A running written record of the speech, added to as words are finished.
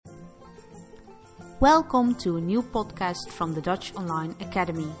Welcome to a new podcast from the Dutch Online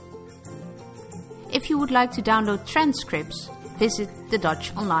Academy. If you would like to download transcripts, visit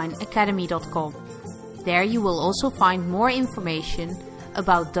thedutchonlineacademy.com. There you will also find more information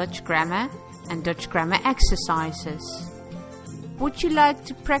about Dutch grammar and Dutch grammar exercises. Would you like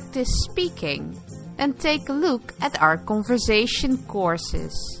to practice speaking? Then take a look at our conversation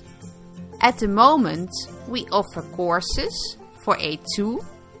courses. At the moment, we offer courses for A2,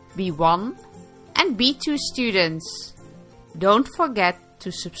 B1 and B2 students. Don't forget to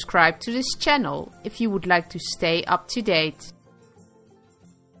subscribe to this channel if you would like to stay up to date.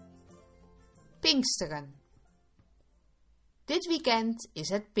 Pinksteren. Dit weekend is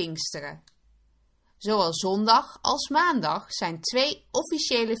het Pinksteren. Zowel zondag als maandag zijn 2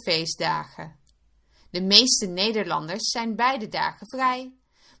 officiële feestdagen. De meeste Nederlanders zijn beide dagen vrij,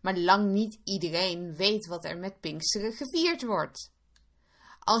 maar lang niet iedereen weet wat er met Pinksteren gevierd wordt.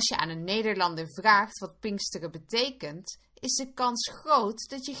 Als je aan een Nederlander vraagt wat Pinksteren betekent, is de kans groot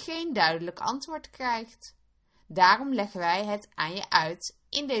dat je geen duidelijk antwoord krijgt. Daarom leggen wij het aan je uit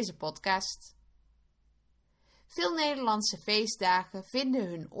in deze podcast. Veel Nederlandse feestdagen vinden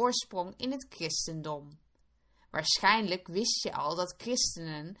hun oorsprong in het christendom. Waarschijnlijk wist je al dat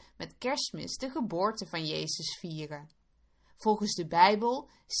christenen met Kerstmis de geboorte van Jezus vieren. Volgens de Bijbel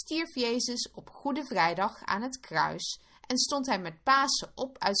stierf Jezus op Goede Vrijdag aan het kruis en stond hij met Pasen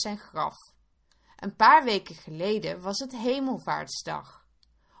op uit zijn graf. Een paar weken geleden was het Hemelvaartsdag.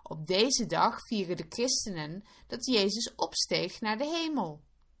 Op deze dag vieren de christenen dat Jezus opsteeg naar de hemel.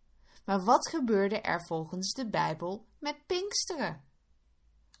 Maar wat gebeurde er volgens de Bijbel met Pinksteren?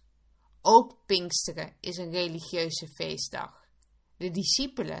 Ook Pinksteren is een religieuze feestdag. De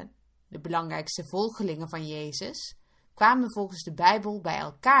discipelen, de belangrijkste volgelingen van Jezus, kwamen volgens de Bijbel bij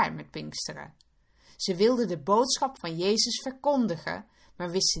elkaar met Pinksteren. Ze wilden de boodschap van Jezus verkondigen,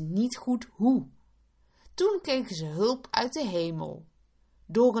 maar wisten niet goed hoe. Toen kregen ze hulp uit de hemel.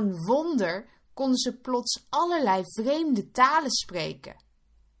 Door een wonder konden ze plots allerlei vreemde talen spreken.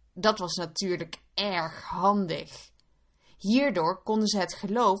 Dat was natuurlijk erg handig. Hierdoor konden ze het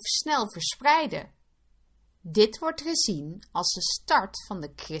geloof snel verspreiden. Dit wordt gezien als de start van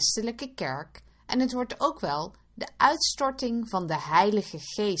de christelijke kerk en het wordt ook wel de uitstorting van de Heilige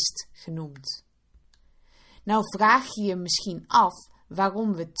Geest genoemd. Nou vraag je je misschien af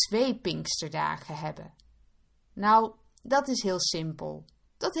waarom we 2 Pinksterdagen hebben. Nou, dat is heel simpel.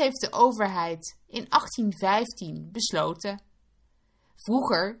 Dat heeft de overheid in 1815 besloten.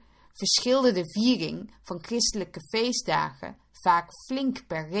 Vroeger verschilde de viering van christelijke feestdagen vaak flink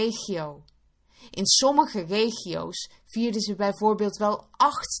per regio. In sommige regio's vierden ze bijvoorbeeld wel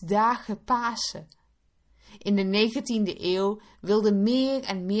 8 dagen Pasen. In de 19e eeuw wilden meer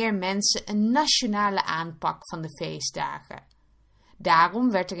en meer mensen een nationale aanpak van de feestdagen.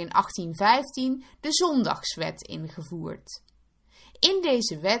 Daarom werd er in 1815 de Zondagswet ingevoerd. In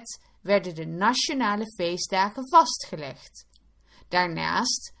deze wet werden de nationale feestdagen vastgelegd.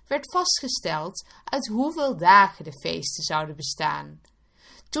 Daarnaast werd vastgesteld uit hoeveel dagen de feesten zouden bestaan.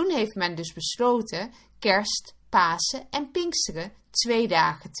 Toen heeft men dus besloten Kerst, Pasen en Pinksteren 2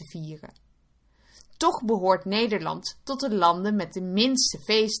 dagen te vieren. Toch behoort Nederland tot de landen met de minste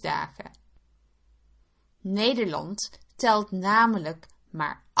feestdagen. Nederland telt namelijk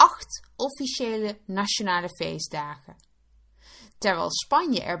maar 8 officiële nationale feestdagen. Terwijl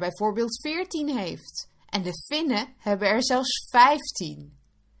Spanje er bijvoorbeeld 14 heeft en de Finnen hebben er zelfs 15.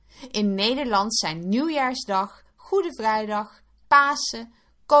 In Nederland zijn Nieuwjaarsdag, Goede Vrijdag, Pasen,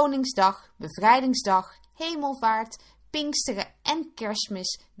 Koningsdag, Bevrijdingsdag, Hemelvaart, Pinksteren en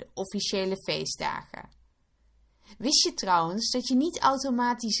Kerstmis de officiële feestdagen. Wist je trouwens dat je niet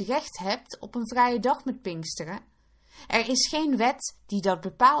automatisch recht hebt op een vrije dag met Pinksteren? Er is geen wet die dat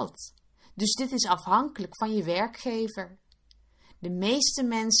bepaalt, dus dit is afhankelijk van je werkgever. De meeste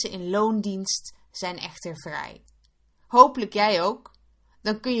mensen in loondienst zijn echter vrij. Hopelijk jij ook,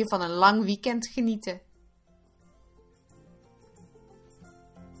 dan kun je van een lang weekend genieten.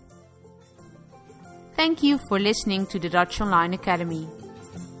 Thank you for listening to the Dutch Online Academy.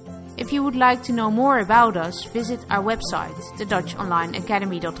 If you would like to know more about us, visit our website,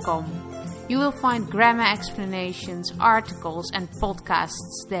 thedutchonlineacademy.com. You will find grammar explanations, articles and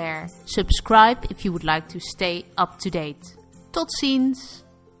podcasts there. Subscribe if you would like to stay up to date. Tot ziens!